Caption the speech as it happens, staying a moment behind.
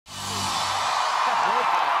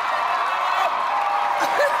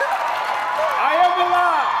I am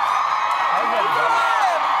alive.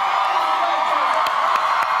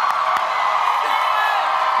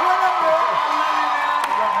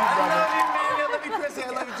 I love you, Chrissy. I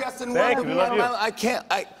love you, Justin. Thank you. We love you.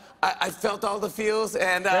 I felt all the feels,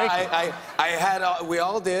 and we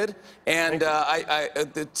all did. And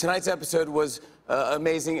tonight's episode was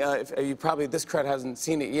amazing. This crowd hasn't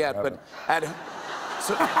seen it yet, but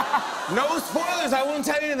no spoilers. I won't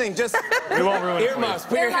tell you anything. Just we won't ruin earmuffs.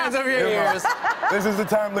 Put your hands over your ears. This is the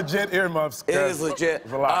time, legit earmuffs. It is legit.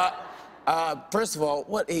 It's a lot. First of all,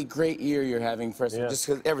 what a great year you're having. First of all, just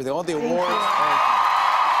because everything, all the awards,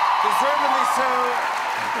 deservedly so.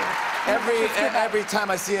 Every time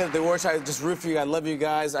I see the awards show, I just root for you. I love you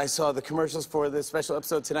guys. I saw the commercials for this special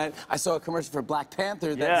episode tonight. I saw a commercial for Black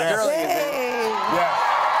Panther that Sterling is in.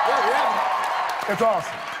 Yeah. It's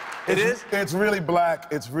awesome. It is? It's really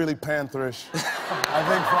black. It's really Pantherish. I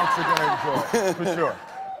think folks are going to enjoy it, for sure.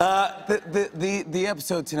 The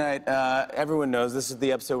episode tonight, everyone knows this is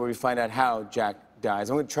the episode where we find out how Jack dies.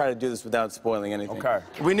 I'm going to try to do this without spoiling anything. Okay.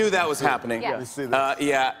 We knew that was happening. Yeah. Let's see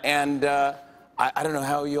this. And I don't know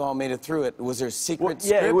how you all made it through it. Was there secret scripts?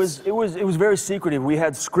 Yeah, it was very secretive. We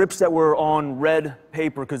had scripts that were on red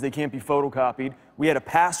paper because they can't be photocopied. We had a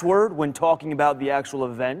password when talking about the actual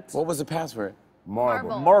event. What was the password?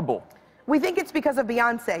 Marble. We think it's because of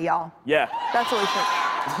Beyoncé, y'all. Yeah. That's what we think.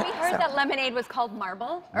 We heard that Lemonade was called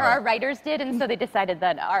Marble, or our writers did, and so they decided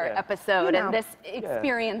that our episode and this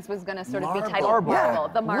experience was going to sort of be titled Marble.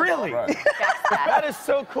 The Marble. Really? Right. That is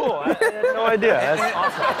so cool. I had no idea. That's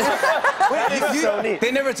awesome. Wait, so neat.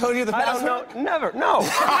 They never told you the password? I don't know. Never. No.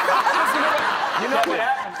 You know what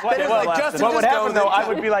would happen, though? I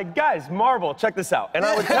would be like, guys, Marble, check this out. And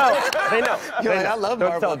I would tell them. They know. You're like, I love Don't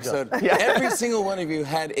Marble episode. Yeah. Every single one of you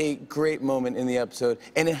had a great moment in the episode,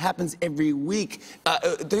 and it happens every week.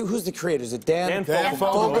 Who's the creator? Is it Dan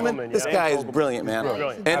Fogelman? This guy is brilliant, man.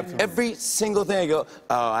 Brilliant. And every single thing I go,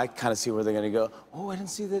 oh, I kind of see where they're going to go. Oh, I didn't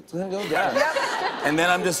see that. It's going to go down. And then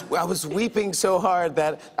I was weeping so hard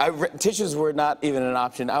that tissues were not even an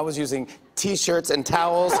option. I was using T-shirts and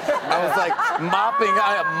towels. I was like mopping.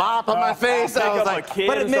 I had a mop on my face. I was like,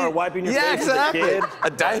 but it made wiping your face exactly. as a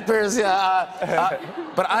kid. Diapers,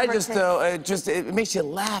 but I just it makes you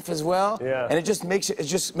laugh as well. Yeah. And it just makes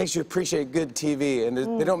you appreciate good TV. And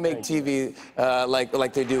they don't make TV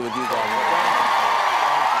like they do with you guys.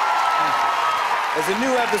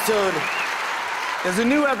 There's a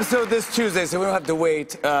new episode this Tuesday, so we don't have to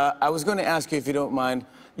wait. I was going to ask you if you don't mind.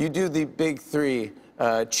 You do the Big Three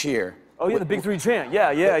cheer. Oh yeah, the Big Three chant.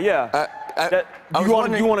 Yeah. Do you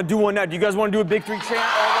want to do one now? Do you guys want to do a Big Three chant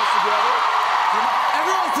all of us together?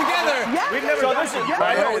 Everyone's together. Yeah. We've never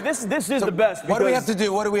this is the best. What do we have to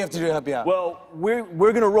do? What do we have to do to help you out? Well,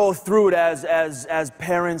 we're gonna roll through it as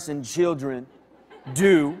parents and children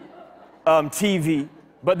do TV.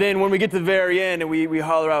 But then when we get to the very end and we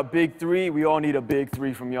holler out Big Three, we all need a Big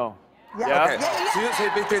Three from y'all. Yeah. Okay. So you say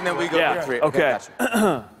Big Three and then we go Big Three. Okay.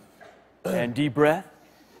 Gotcha. And deep breath.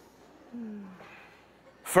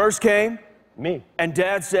 First came me, and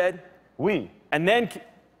Dad said we, and then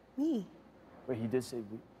Me. Wait, he did say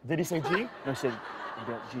we. Did he say G? No, he said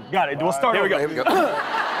G. Got it. We'll start. Here we go. Here we go.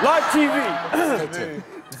 Live TV.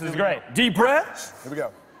 This is great. Deep breath. Here we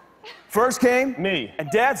go. First came Me, and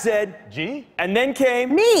Dad said G, and then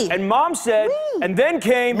came Me. and Mom said and then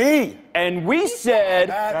came Me. and we said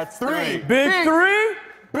That's three. Big Three.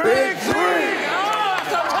 Big Three.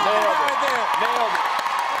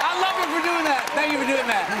 I love you for doing that. Thank you for doing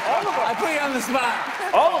that. I put you on the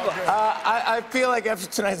spot. All of us. I feel like after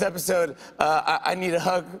tonight's episode, I need a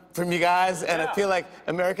hug from you guys, and I feel like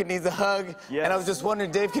America needs a hug. Yes. And I was just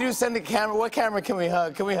wondering, Dave, can you send a camera? What camera can we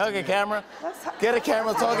hug? Can we hug a camera? Get a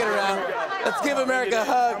camera. Let's all get around. Let's give America a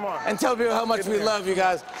hug and tell people how much we love you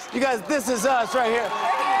guys. You guys, this is us right here.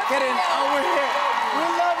 Get in. Oh, we're here. We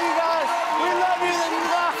love you guys. We love you.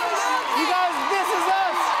 You guys, this is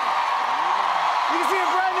us. You can see a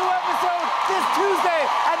brand new episode this Tuesday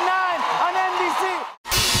at 9 on NBC.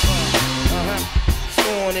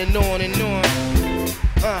 On and on and on.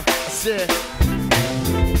 I said,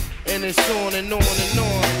 and it's on and on and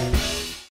on.